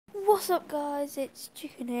What's up guys, it's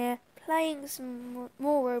Chicken here, playing some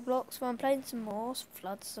more Roblox, where I'm playing some more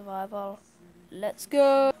Flood Survival. Let's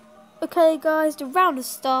go! Okay guys, the round has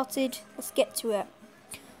started, let's get to it.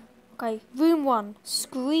 Okay, room 1,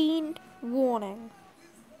 screen warning.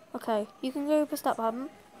 Okay, you can go press that button.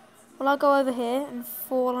 Will I go over here and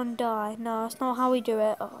fall and die? No, that's not how we do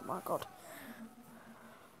it. Oh my god.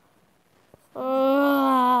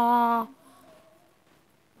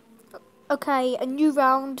 Okay, a new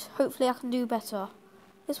round, hopefully I can do better.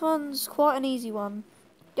 This one's quite an easy one.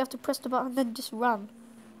 You have to press the button and then just run.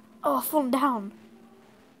 Oh, I've fallen down.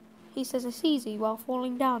 He says it's easy while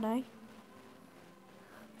falling down, eh?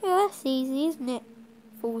 Yeah, that's easy, isn't it?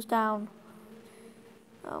 Falls down.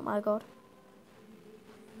 Oh my god.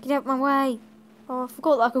 Get out of my way. Oh, I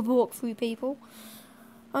forgot that I could walk through people.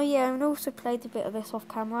 Oh yeah, and also played a bit of this off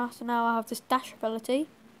camera, so now I have this dash ability.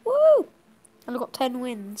 Woo! And I've got 10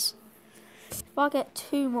 wins. If I get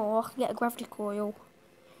 2 more, I can get a gravity coil.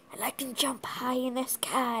 And I can jump high in the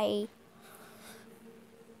sky.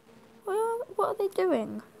 Well, what are they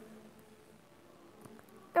doing?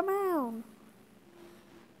 Come on.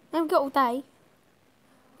 We haven't got all day.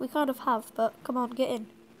 We kind of have, but come on, get in.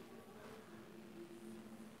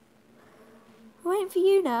 I'm waiting for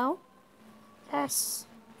you now. Yes.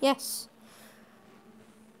 Yes.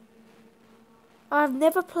 I've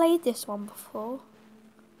never played this one before.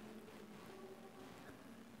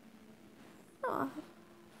 Oh.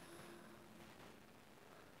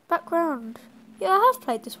 Background. Yeah, I have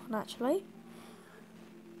played this one actually.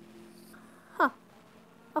 Huh.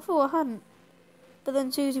 I thought I hadn't. But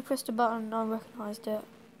then Susie pressed a button and I recognised it.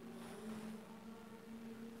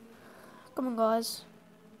 Come on guys.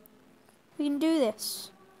 We can do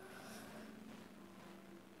this.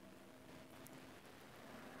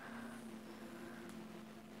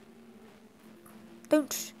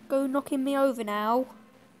 Don't go knocking me over now.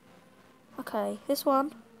 Okay, this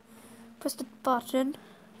one. Press the button.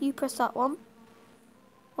 You press that one.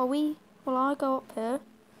 While I go up here.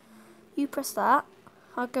 You press that.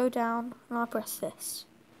 I go down and I press this.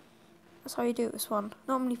 That's how you do this one.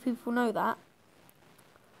 Not many people know that.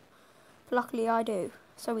 But luckily I do.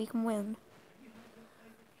 So we can win.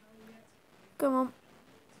 Come on.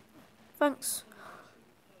 Thanks.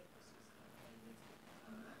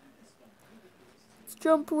 Let's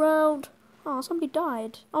jump around. Oh, somebody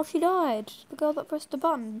died. Oh, she died. The girl that pressed the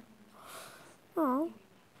button. Oh.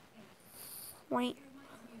 Wait.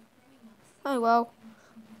 Oh well.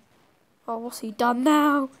 Oh, what's he done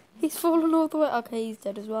now? He's fallen all the way. Okay, he's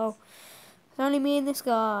dead as well. It's only me and this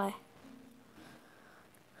guy.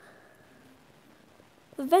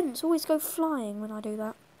 The vents always go flying when I do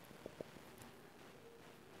that.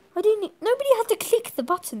 Nobody had to click the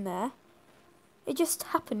button there. It just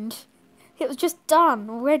happened. It was just done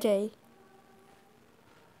already.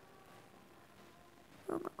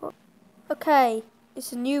 Oh my god. Okay,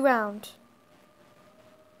 it's a new round.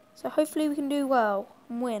 So hopefully we can do well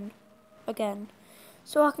and win again.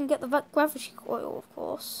 So I can get the gravity coil, of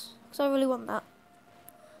course. Because I really want that.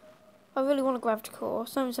 I really want a gravity coil.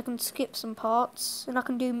 So I can skip some parts and I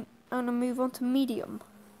can move on to medium.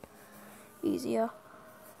 Easier.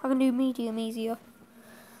 I can do medium easier.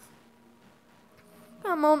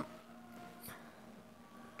 Come on.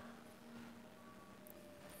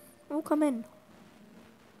 Oh, come in.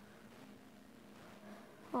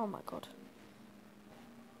 Oh my god.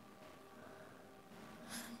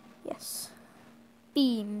 Yes.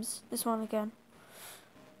 Beams. This one again.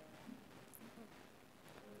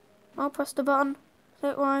 I'll press the button.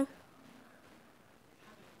 Don't worry.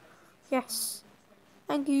 Yes.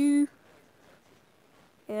 Thank you.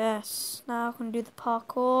 Yes. Now I can do the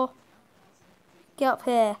parkour. Get up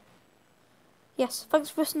here. Yes. Thanks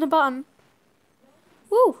for pressing the button.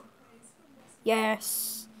 Woo.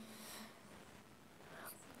 Yes.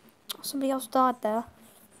 Somebody else died there.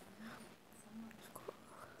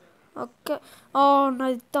 Okay. Oh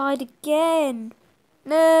no, died again.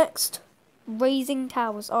 Next. Raising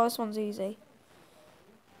towers. Oh, this one's easy.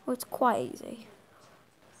 Oh, it's quite easy.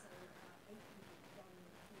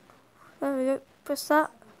 There we go. Press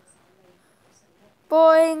that.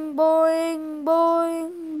 Boing, boing,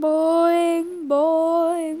 boing, boing,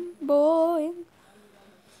 boing, boing.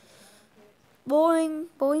 Boing,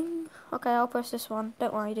 boing. Okay, I'll press this one.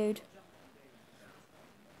 Don't worry, dude.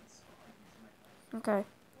 Okay.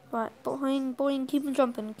 Right, boing, boing. Keep on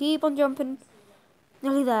jumping. Keep on jumping.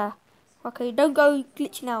 Nearly there. Okay, don't go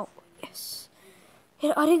glitching out. Yes.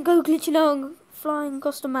 Yeah, I didn't go glitching out and flying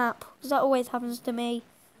across the map. Because that always happens to me.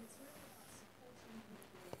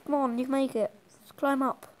 Come on, you can make it. Let's climb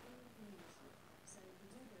up.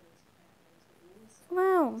 Come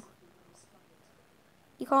on.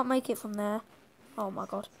 You can't make it from there. Oh my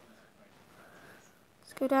god.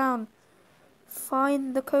 Let's go down.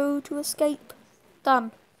 Find the code to escape.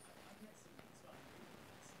 Done.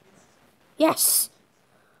 Yes!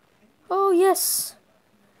 Oh yes!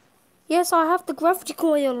 Yes, I have the gravity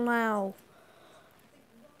coil now.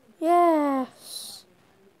 Yes.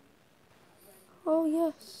 Oh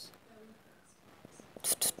yes.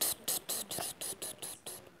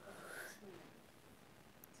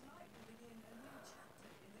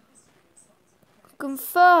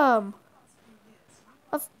 Confirm.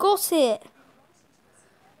 I've got it.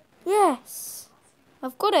 Yes.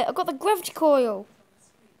 I've got it. I've got the gravity coil.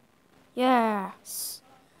 Yes.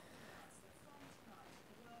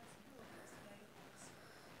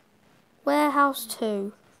 Warehouse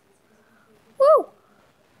 2. Woo!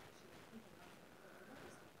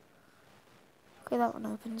 Okay, that one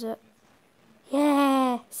opens it.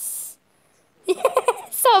 Yes. Yes,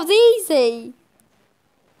 that was easy.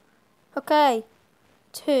 Okay.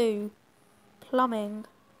 2. Plumbing.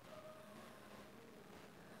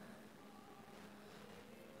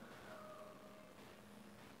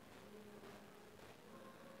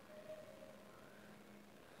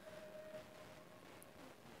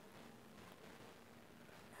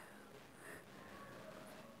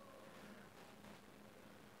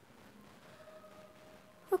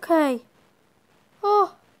 Okay.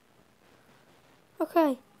 Oh.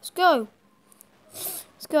 Okay, let's go.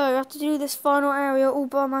 Let's go. I have to do this final area all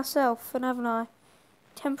by myself, and haven't I?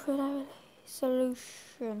 Temporary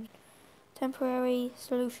solution. Temporary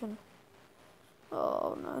solution.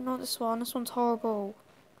 Oh no, not this one. This one's horrible.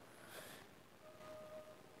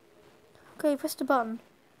 Okay, press the button.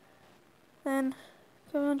 Then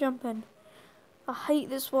go on jumping. I hate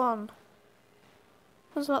this one.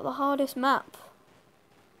 It's like the hardest map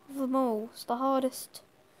of them all. It's the hardest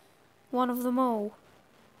one of them all.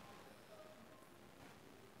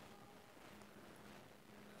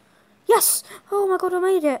 Yes! Oh my god, I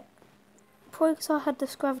made it! Probably because I had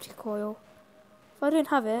this gravity coil. If I didn't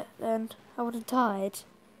have it, then I would have died.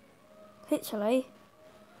 Literally.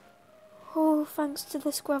 Oh, thanks to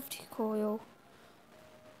this gravity coil.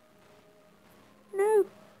 No!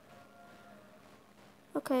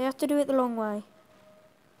 Okay, I have to do it the long way.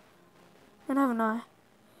 And haven't I?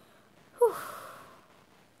 Whew.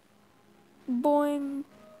 Boing,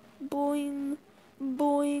 boing,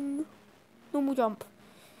 boing. Normal jump.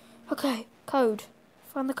 Okay, code.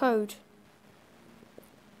 Find the code.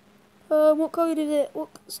 What code is it?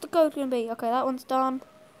 What's the code gonna be? Okay, that one's done.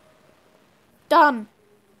 Done!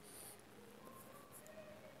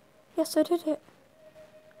 Yes, I did it.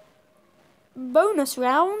 Bonus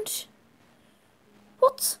round?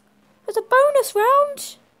 What? There's a bonus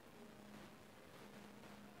round?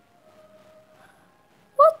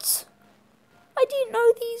 What? I didn't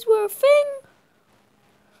know these were a thing.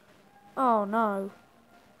 Oh no.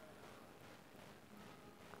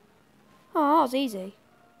 Oh, that was easy.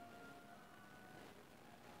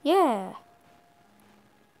 Yeah.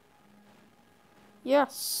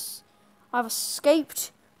 Yes. I've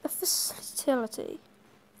escaped the facility.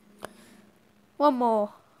 One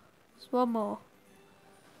more. Just one more.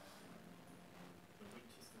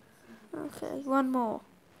 Okay, one more.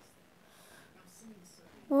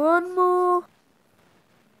 One more.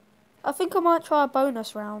 I think I might try a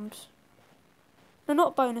bonus round. No,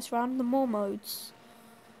 not bonus round, the more modes.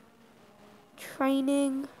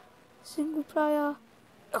 Training, single player,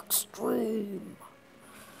 extreme.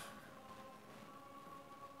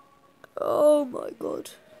 Oh my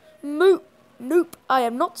god. Nope, I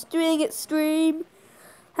am not doing extreme.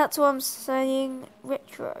 That's what I'm saying.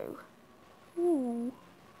 Retro. Ooh.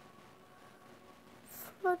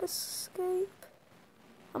 Flood escape.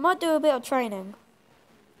 I might do a bit of training.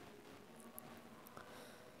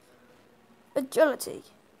 Agility.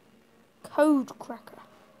 Code cracker.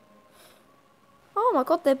 Oh my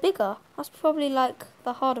god, they're bigger. That's probably like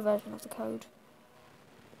the harder version of the code.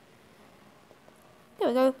 There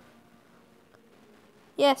we go.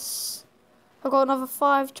 Yes. I got another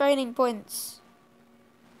 5 training points.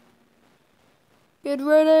 Get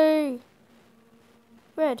ready.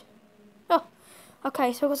 Red. Oh.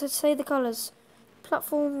 Okay, so I've got to say the colours.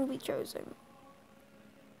 Platform will be chosen.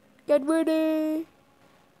 Get ready.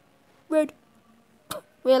 Red.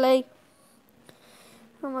 Really?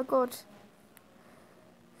 Oh my god.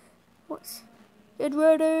 What? Get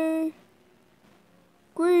ready.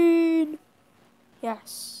 Green.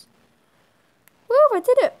 Yes. Woo, I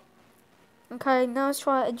did it. Okay, now let's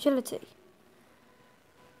try agility.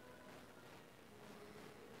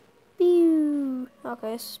 Pew.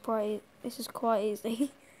 Okay, this is quite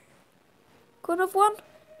easy. Got another one?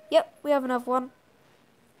 Yep, we have another one.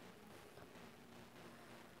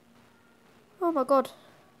 Oh my god.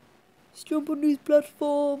 Let's jump on these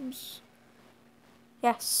platforms.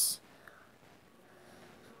 Yes.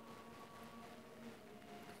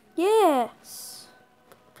 Yes.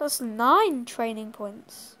 +9 training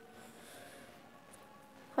points.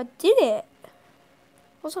 I did it.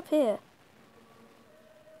 What's up here?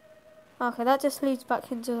 Okay, that just leads back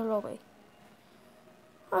into the lobby.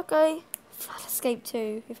 Okay. Flood Escape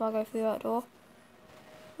 2, if I go through that door.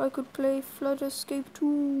 I could play Flood Escape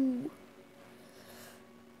 2.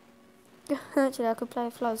 Actually, I could play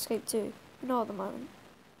Flood Escape 2. Not at the moment.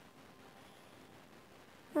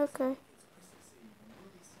 Okay.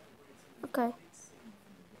 Okay.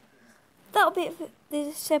 That'll be it for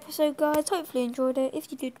this episode, guys. Hopefully you enjoyed it. If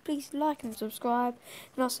you did, please like and subscribe.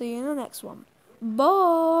 And I'll see you in the next one.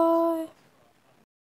 Bye!